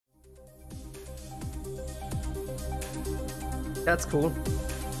That's cool.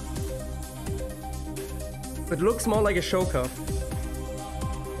 It looks more like a show car.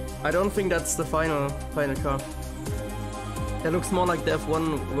 I don't think that's the final car. It looks more like the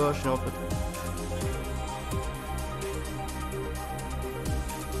F1 version of it.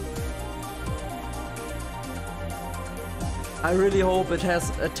 I really hope it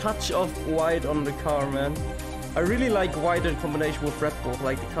has a touch of white on the car, man. I really like white in combination with Red Bull,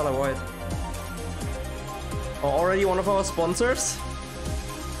 like the color white. Oh, already one of our sponsors,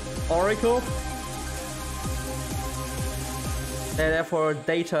 Oracle. They're there for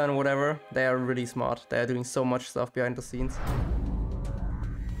data and whatever. They are really smart. They are doing so much stuff behind the scenes.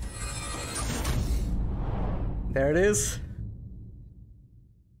 There it is.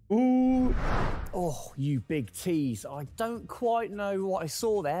 Ooh. Oh, you big tease. I don't quite know what I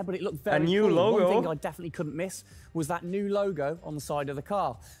saw there, but it looked very cool. A new logo. One thing I definitely couldn't miss was that new logo on the side of the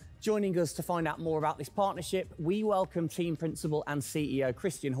car. Joining us to find out more about this partnership, we welcome Team Principal and CEO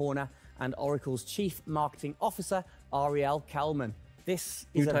Christian Horner and Oracle's Chief Marketing Officer, Ariel Kalman. This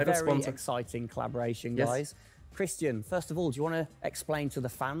is a very exciting collaboration, guys. Christian, first of all, do you want to explain to the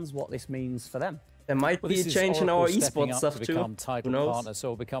fans what this means for them? There might be a change in our esports stuff too. Become title partner, so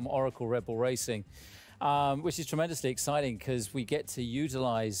it'll become Oracle Red Bull Racing, which is tremendously exciting because we get to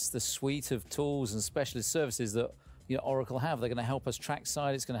utilize the suite of tools and specialist services that Oracle have. They're going to help us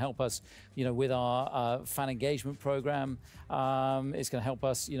trackside. It's going to help us, with our fan engagement program. It's going to help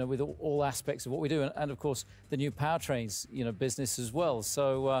us, with all aspects of what we do, and of course the new powertrains, business as well.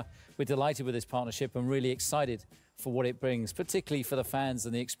 So we're delighted with this partnership and really excited for what it brings, particularly for the fans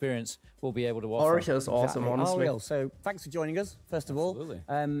and the experience we'll be able to offer. Oracle is awesome, honestly. Ariel, so thanks for joining us, first of all.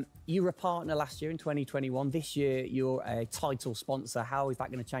 You were a partner last year in 2021. This year, you're a title sponsor. How is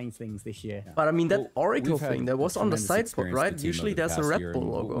that going to change things this year? But I mean, that Oracle thing, that was on the side spot, right? Usually there's a Red Bull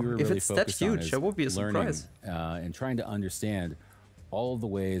logo. If it's that huge, that would be a surprise. And trying to understand all the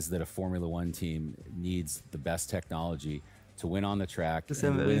ways that a Formula One team needs the best technology to win on the track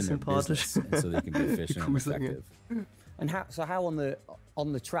and win in their business, and so they can be efficient and effective. And how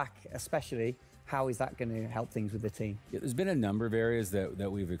on the track, especially, how is that going to help things with the team? Yeah, there's been a number of areas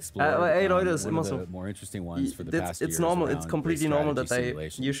that we've explored. One of the more interesting ones for the past year. It's normal. It's completely normal that they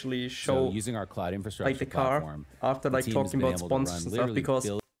usually show using our cloud infrastructure like the car platform, after like talking about sponsors and stuff,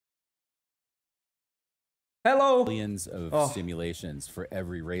 because hello, billions of simulations for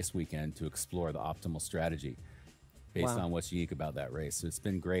every race weekend to explore the optimal strategy based on what's unique about that race. So it's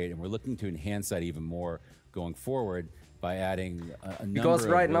been great, and we're looking to enhance that even more going forward by adding a number because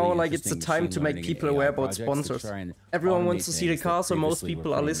right of really now, like, it's the time to make people aware about sponsors. Everyone wants to see the car, so most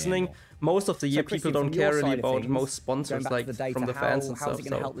people are listening. Most of the year, people don't care really about most sponsors, like from the fans and stuff.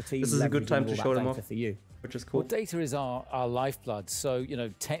 So this is a good time to show them off, which is cool. Well, data is our lifeblood. So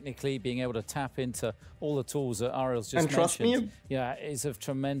technically being able to tap into all the tools that Ariel's just mentioned, is of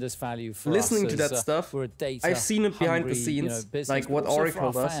tremendous value for us. Listening to that stuff, we're a data I've seen it behind the scenes, like what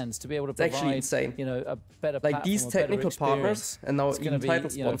Oracle does. Fans to be able to provide, it's actually insane. A better like these technical partners, and now even title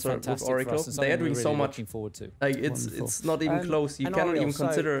sponsor with Oracle, they are doing so much. Like it's not even close. You cannot even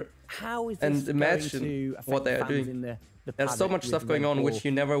consider and imagine what they are doing. There's so much stuff going on which you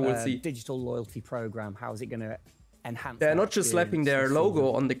never will see. Digital loyalty program. How is it going to enhance? They're not just slapping their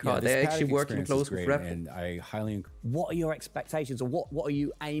logo on the car. They're actually working close with Red Bull. And I highly. What are your expectations, or what are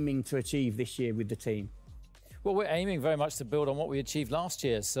you aiming to achieve this year with the team? Well, we're aiming very much to build on what we achieved last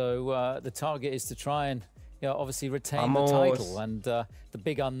year. So the target is to try and obviously retain the title. And the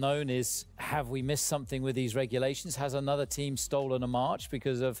big unknown is, have we missed something with these regulations? Has another team stolen a march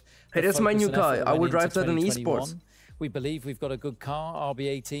because of... Hey, that's my new car. I will drive that in esports. We believe we've got a good car.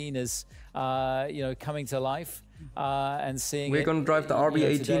 RB18 is, coming to life. And seeing we're going to drive the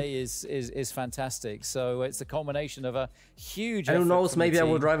RB18 today is fantastic. So it's a culmination of a huge. And who knows? Maybe I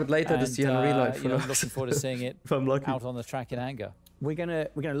will drive it later this year in real life. Looking forward to seeing it out on the track in anger. We're gonna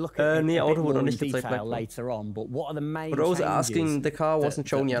look at it a bit more in detail later on. But what are the main? But I was asking, the car wasn't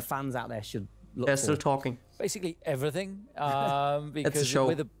shown yet. The fans out there should look. They're still talking. Basically everything. Because it's a show,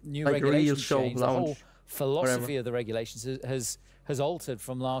 with the new like regulations show, change, the whole philosophy of the regulations has altered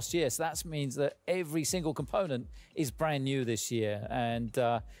from last year. So that means that every single component is brand new this year. And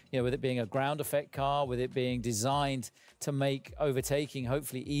with it being a ground effect car, with it being designed to make overtaking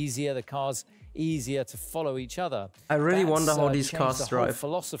hopefully easier, the car's easier to follow each other. I really wonder how these cars drive.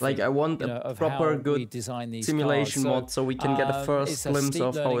 Like, I want a proper good simulation mod so we can get a first glimpse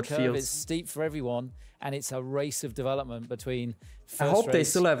of how it feels. It's steep for everyone, and it's a race of development between I hope they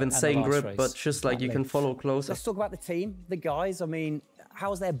still have insane grip, but just like you can follow closer. Let's talk about the team, the guys. I mean,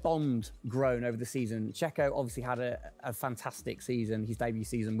 how's their bond grown over the season? Checo obviously had a fantastic season, his debut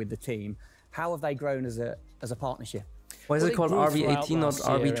season with the team. How have they grown as a partnership? Why is it called RB18, not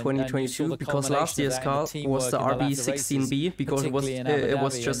RB2022? Because last year's car was the RB16B, because it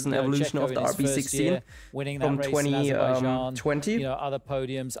was just an evolution of the RB16 from 2020. You know, other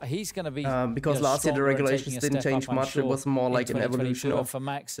podiums. He's going to be because last year the regulations didn't change much. It was more like an evolution of the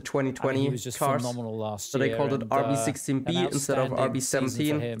 2020 cars. So they called it RB16B instead of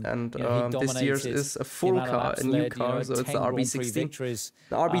RB17. And this year's is a full car, a new car, so it's the RB16.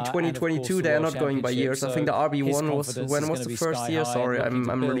 The RB2022, they are not going by years. I think the RB1 was, when was the first year? Sorry,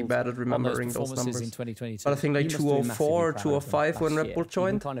 I'm really bad at remembering those numbers. But I think like 204, 205 when Red Bull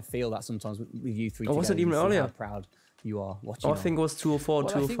joined. You can kind of feel that sometimes with you three. Or was it even earlier? How proud you are watching. I think it was 204,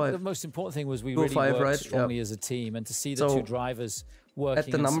 205. I think the most important thing was we really worked strongly as a team, and to see the two drivers working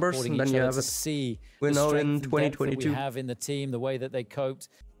at the numbers, and then you have it. See we're now in 2022. We have in the team the way that they coped.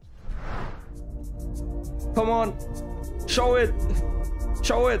 Come on, show it.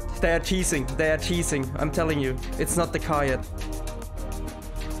 Show it! They are teasing. They are teasing. I'm telling you, it's not the car yet.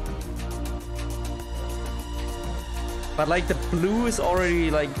 But like the blue is already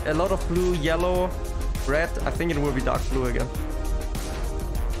like a lot of blue, yellow, red. I think it will be dark blue again.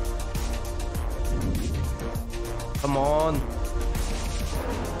 Come on.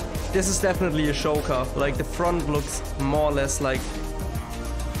 This is definitely a show car. Like the front looks more or less like...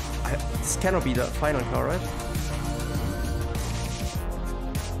 This cannot be the final car, right?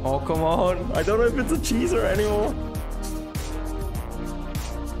 Oh, come on. I don't know if it's a cheeser anymore.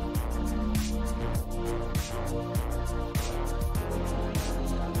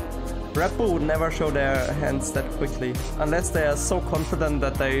 Red Bull would never show their hands that quickly. Unless they are so confident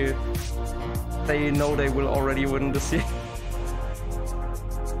that they know they will already win this year.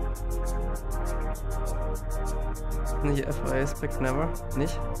 Nicht FIA-Spec, never.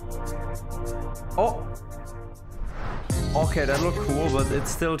 Nicht? Oh! Okay, that looked cool, but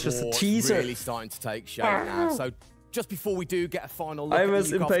it's still just a teaser. It's really starting to take shape now. So just before we do get a final look, I'm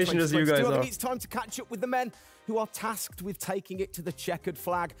as impatient as you guys are. It's time to catch up with the men who are tasked with taking it to the checkered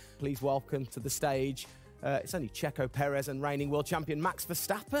flag. Please welcome to the stage. It's only Checo Perez and reigning world champion Max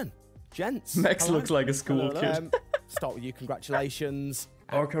Verstappen. Gents. Max looks like a school kid. Start with you. Congratulations.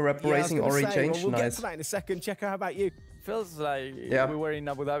 Orca Rep Racing already changed. We'll nice. get to that in a second. Checo, how about you? Feels like we were in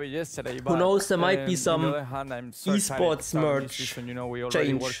Abu Dhabi yesterday. But who knows, there might be some esports merch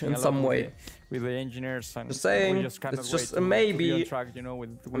change in some way. With the engineers, and just saying, it's just a maybe. Track, you know,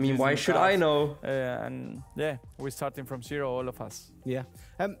 with I mean, why should I know? And yeah, we're starting from zero, all of us. Yeah.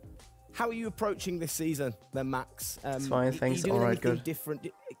 How are you approaching this season, then, Max? It's fine, thanks. All right, good. Different?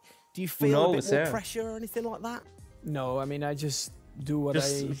 Do you feel a bit more pressure or anything like that? No, I mean, I just do what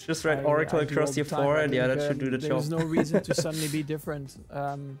just read Oracle across your forehead. Yeah, that should do the job. There's no reason to suddenly be different.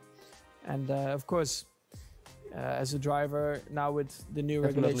 Of course, as a driver now with the new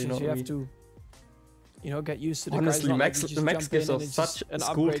regulations, you have to, get used to the honestly, guys. Max gives us such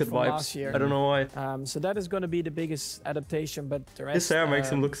school kid vibes. I don't know why. So that is going to be the biggest adaptation, but the rest. His hair makes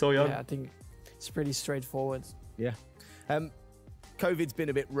him look so young. Yeah, I think it's pretty straightforward. Yeah. COVID's been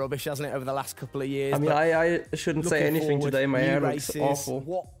a bit rubbish, hasn't it, over the last couple of years? I mean, I shouldn't say anything today. My hair looks awful.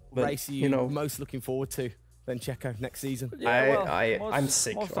 What race are you most looking forward to then, Checo, next season? Yeah, I'm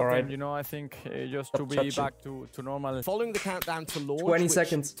sick, all right? You know, I think just to be back to normal. Following the countdown to launch, 20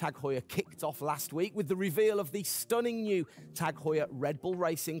 seconds. Tag Heuer kicked off last week with the reveal of the stunning new Tag Heuer Red Bull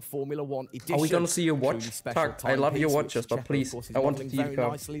Racing Formula 1 edition. Are we going to see your watch? Tag, I love your watches, but please, I want to see the car.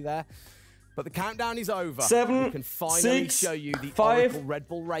 Nicely there. But the countdown is over. 7, we can finally 6, show you the 5, Oracle Red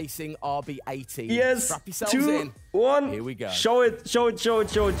Bull Racing RB18. Yes. Strap yourselves 2, in. 1. Here we go. Show it, show it, show it,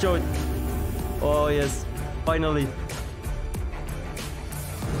 show it, show it. Oh yes, finally.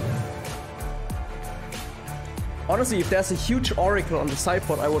 Honestly, if there's a huge Oracle on the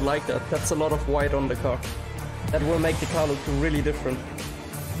sidepod, I would like that. That's a lot of white on the car. That will make the car look really different.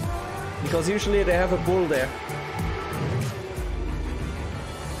 Because usually they have a bull there.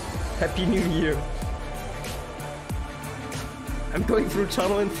 Happy New Year. I'm going through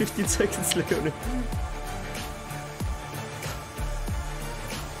tunnel in 15 seconds, look at it.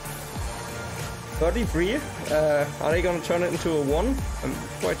 $33. Are they gonna turn it into a 1? I'm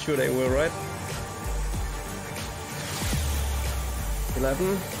quite sure they will, right?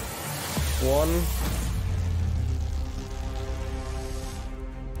 11. 1.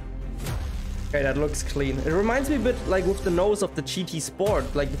 Okay, that looks clean. It reminds me a bit like with the nose of the GT Sport,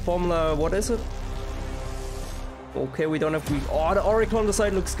 like the Formula, what is it? Okay, we don't have wheels. Oh, the Oracle on the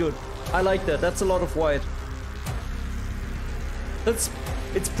side looks good. I like that. That's a lot of white. It's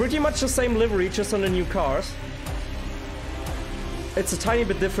pretty much the same livery, just on the new cars. It's a tiny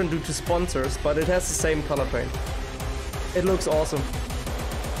bit different due to sponsors, but it has the same color paint. It looks awesome.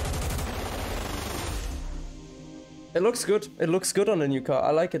 It looks good. It looks good on the new car.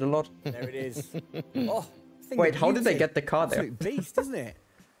 I like it a lot. There it is. Oh, wait, how did they get the car there? Absolute beast, isn't it?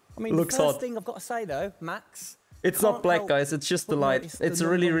 I mean, looks the first hot. thing I've got to say though, Max. It's not black, guys. It's just the light. It's a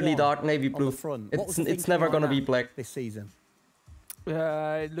really, really dark navy blue. It's never gonna be black this season.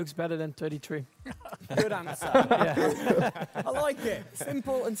 It looks better than 33. Good answer. Yeah. I like it.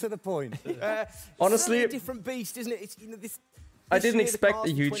 Simple and to the point. Honestly, a different beast, isn't it? It's, you know, this I didn't expect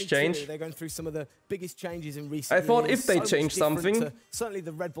a huge change. They're going through some of the biggest changes in recent years. I thought if they change something, certainly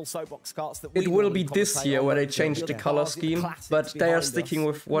the Red Bull Soapbox carts that it will be this year where they change the color scheme, but they are sticking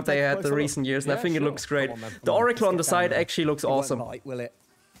with what they had the recent years, and I think it looks great. The Oracle on the side actually looks awesome. Will it?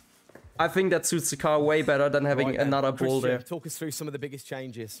 I think that suits the car way better than having another bull there. Talk us through some of the biggest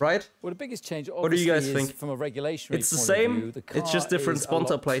changes. Right? Well, the biggest change, what do you guys think? From a regulatory it's the same, it's just different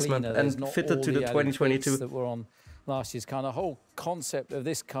sponsor placement and fitted to the 2022. That were on last year's car. The whole concept of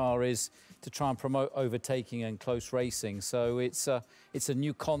this car is to try and promote overtaking and close racing. So it's a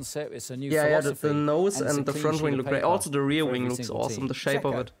new concept, it's a new philosophy. The nose and the front wing look great. Also the rear wing looks awesome, the shape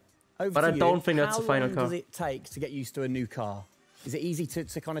of it. But I don't think that's the final car. How long does it take to get used to a new car? Is it easy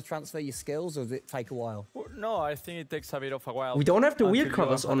to kind of transfer your skills, or does it take a while? Well, no, I think it takes a bit of a while. We don't have the wheel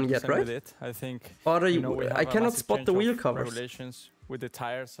covers on yet, right? I think. I cannot spot the wheel covers. Regulations with the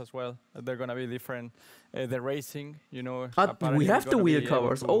tires as well. They're going to be different. The racing, you know. We have the wheel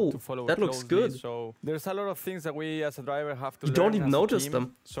covers. Oh, that looks good. So there's a lot of things that we as a driver have to learn. You don't even notice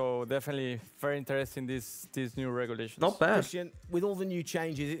them. So definitely very interesting, these new regulations. Not bad. Christian, with all the new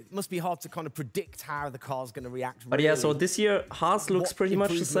changes, it must be hard to kind of predict how the car's going to react. But yeah, so this year, Haas looks pretty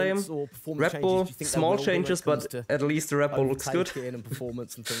much the same. Red Bull, small changes, but at least the Red Bull looks good. And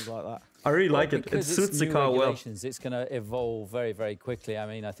performance and things like that. I really like it. It suits the car well. It's going to evolve very, very quickly. I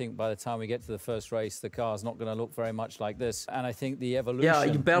mean, I think by the time we get to the first race, the car's not going to look very much like this. And I think the evolution... Yeah,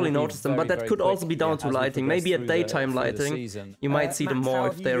 you barely notice them, but that could also be down to lighting. Maybe at daytime lighting, you might see them more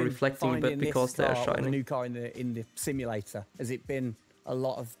if they're reflecting a bit because they're shining. The new car in the simulator, has it been a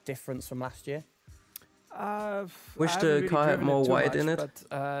lot of difference from last year? Wish the car had more white in it.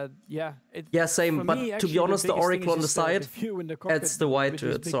 But, yeah, same. But to be honest, the Oracle on the side adds the white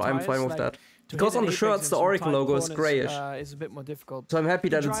to it, so I'm fine with that. Because on the shirts, the Oracle logo is grayish. It's a bit more difficult. So I'm happy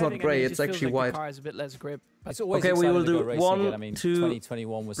that it's not grey, it's actually white. Okay, we will do 1, 2,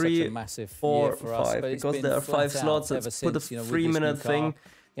 3, 4, 5, because there are 5 slots. Let's put a 3-minute thing.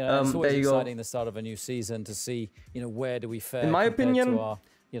 You know, it's always there you exciting go. the start of a new season to see, you know, where do we fare. In my opinion,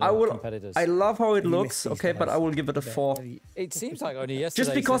 competitors. I love how it looks, okay, but I will give it a 4. It seems like only yesterday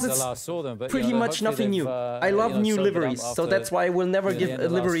just because since it's I last saw them, but, pretty much nothing new. I love new liveries, so that's why I will never give a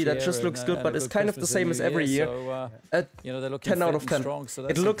livery that just looks good, but it's kind of the same as every year. At 10 out of 10.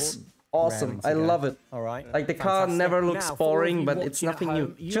 It looks awesome. I love it. All right. Like the car never looks boring, but it's nothing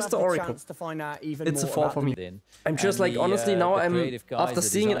new. Just the Oracle. It's a 4 for me. I'm just like, honestly, now after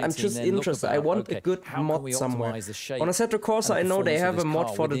seeing it, I'm just interested. I want a good mod somewhere. On Assetto Corsa, I know they have a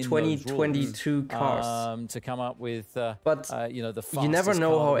mod for the 2022 cars. To come up with, but you never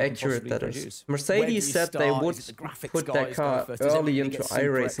know how accurate that is. Mercedes said they would put that car early into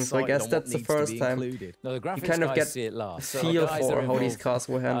iRacing, so I guess that's the first time you kind of get a feel for how these cars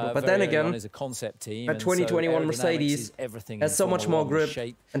will handle. But then again, is a concept team, a 2021 Mercedes has so much more grip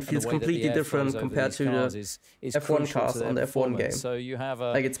and feels completely different compared to the F1 cars on the F1 game. So you have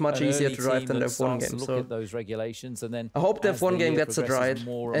like it's much easier to drive than the F1 game. So those regulations, and then I hope the F1 game gets it right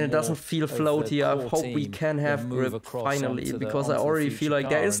and it doesn't feel floaty. I hope we can have grip finally, because I already feel like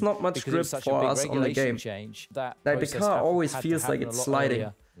there is not much grip for us on the game. Like the car always feels like it's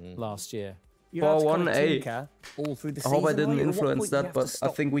sliding. Last year. For 1A, I hope I didn't influence that, but I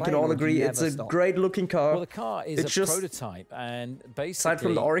think we can all agree it's a great looking car. Well, the car is a prototype, and basically, aside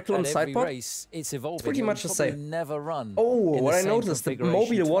from the Oracle and sidepod, it's evolving. It's pretty much the same. Never run. Oh, what I noticed, the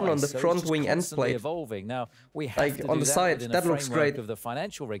Mobile 1 on the front wing end plate. Evolving. Now, we have to on the side, that looks great. Of the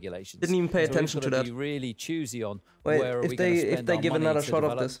financial regulations. Didn't even pay attention to that. Be really choosy on wait, where if they give another shot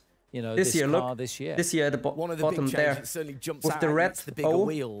of this. You know, this year, look, this year at the bottom there, with the red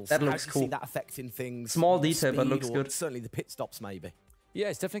O, that looks cool. That affecting things. Small detail, but looks good. Certainly the pit stops, maybe. Yeah,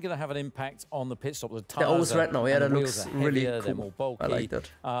 it's definitely going to have an impact on the pit stop. The O is red now. Yeah, that looks really cool. I like that.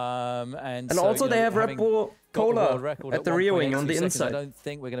 And so, also they have Red Bull Cola at the rear wing on the inside. I don't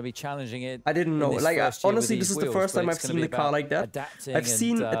think we're going to be challenging it. I didn't know. Like honestly, this is the first time I've seen the car like that. I've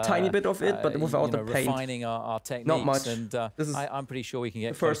seen a tiny bit of it, but without the paint. Refining our techniques. Not much. And I'm pretty sure we can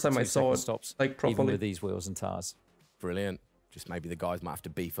get the first time I saw it stops like properly even with these wheels and tires. Brilliant. Just maybe the guys might have to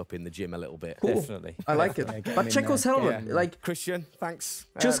beef up in the gym a little bit. Cool. Definitely. I like it. But Checo's helmet, like Christian, thanks.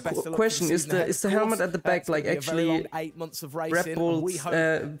 Just question: is the helmet at the back like actually 8 months of racing? Red Bull's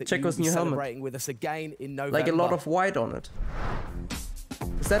Checo's new helmet? Celebrating with us again in November. Like a lot of white on it.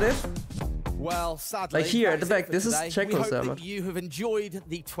 Is that it? Well, sadly, like here at the back, this is Checo's helmet. You have enjoyed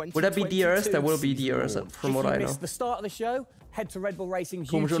the 2022. Will that be DRS? There will be DRS from what I know. If you missed the start of the show, head to Red Bull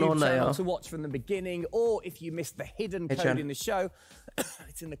Racing's YouTube channel to watch from the beginning, or if you missed the hidden code in the show,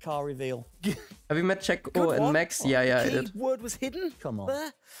 it's in the car reveal. Have you met Checo and Max? Yeah, I did. The word was hidden. Come on.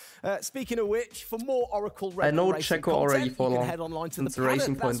 There. Speaking of which, for more Oracle Red I know Bull Racing Checo already content, for you can long, head online to since the the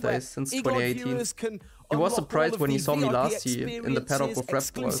Racing paddock. Point days, since Eagle 2018. He was surprised when he saw me last year in the paddock with Red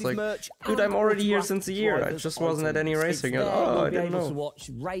Bull. I was like, dude, I'm already here since a year. I just wasn't at any racing. Oh, I didn't know. To watch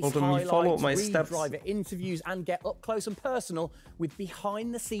race Told him he followed my steps. driver interviews, and get up close and personal with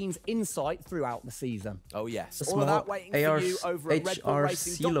behind-the-scenes insight throughout the season. Oh yes, a all of small that waiting for you over at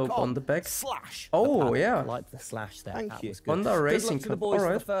HRC logo on the back. /. Oh yeah, I like the slash there. Thank that you. was good. Honda Racing Good luck to the Cup. boys All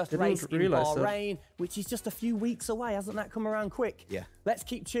for right. the first race in Bahrain, which is just a few weeks away. Hasn't that come around quick? Yeah. Let's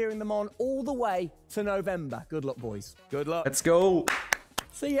keep cheering them on all the way to November. Good luck, boys. Good luck. Let's go.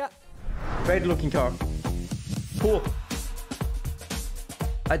 See ya. Great looking car. Cool.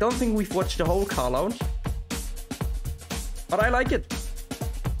 I don't think we've watched the whole car launch, but I like it.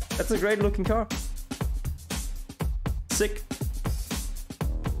 That's a great looking car. Sick.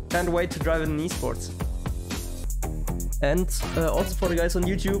 Can't wait to drive it in esports. And also for the guys on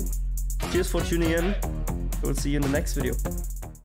YouTube, cheers for tuning in. We'll see you in the next video.